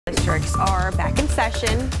districts are back in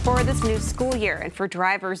session for this new school year, and for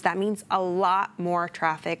drivers that means a lot more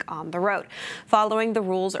traffic on the road. Following the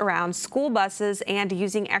rules around school buses and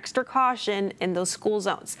using extra caution in those school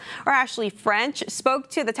zones. Our Ashley French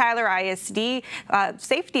spoke to the Tyler ISD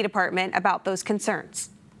Safety Department about those concerns.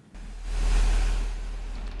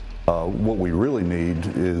 What we really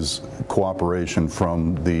need is cooperation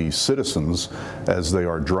from the citizens as they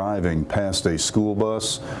are driving past a school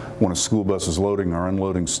bus. When a school bus is loading or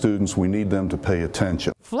unloading students, we need them to pay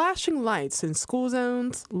attention. Flashing lights in school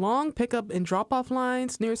zones, long pickup and drop-off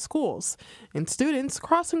lines near schools, and students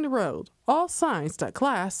crossing the road. All signs that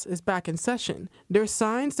class is back in session. There's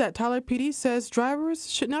signs that Tyler PD says drivers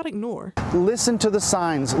should not ignore. Listen to the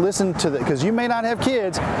signs, because you may not have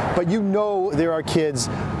kids, but you know there are kids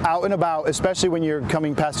out and about, especially when you're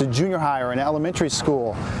coming past a junior high or an elementary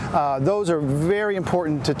school. Those are very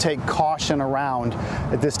important to take caution around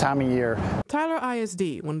at this time of year. Tyler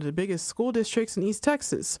ISD, one of the biggest school districts in East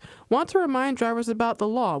Texas, wants to remind drivers about the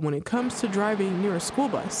law when it comes to driving near a school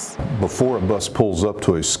bus. Before a bus pulls up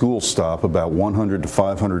to a school stop about 100 to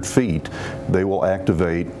 500 feet, they will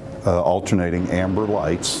activate alternating amber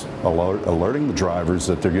lights, alerting the drivers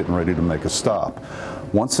that they're getting ready to make a stop.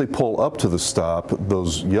 Once they pull up to the stop,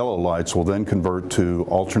 those yellow lights will then convert to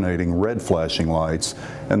alternating red flashing lights,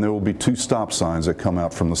 and there will be 2 stop signs that come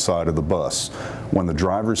out from the side of the bus. When the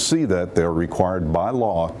drivers see that, they're required by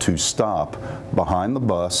law to stop behind the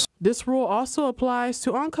bus. This rule also applies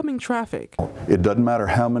to oncoming traffic. It doesn't matter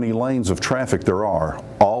how many lanes of traffic there are.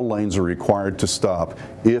 All lanes are required to stop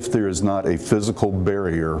if there is not a physical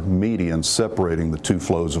barrier median separating the 2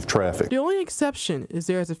 flows of traffic. The only exception is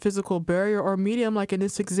there is a physical barrier or median like in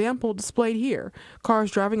this example displayed here.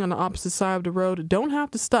 Cars driving on the opposite side of the road don't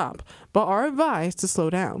have to stop, but are advised to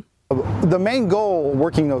slow down. The main goal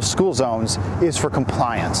working those school zones is for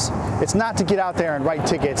compliance. It's not to get out there and write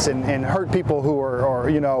tickets and hurt people who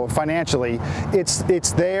are, financially.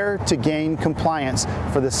 It's there to gain compliance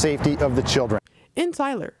for the safety of the children. In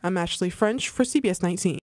Tyler, I'm Ashley French for CBS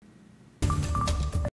 19.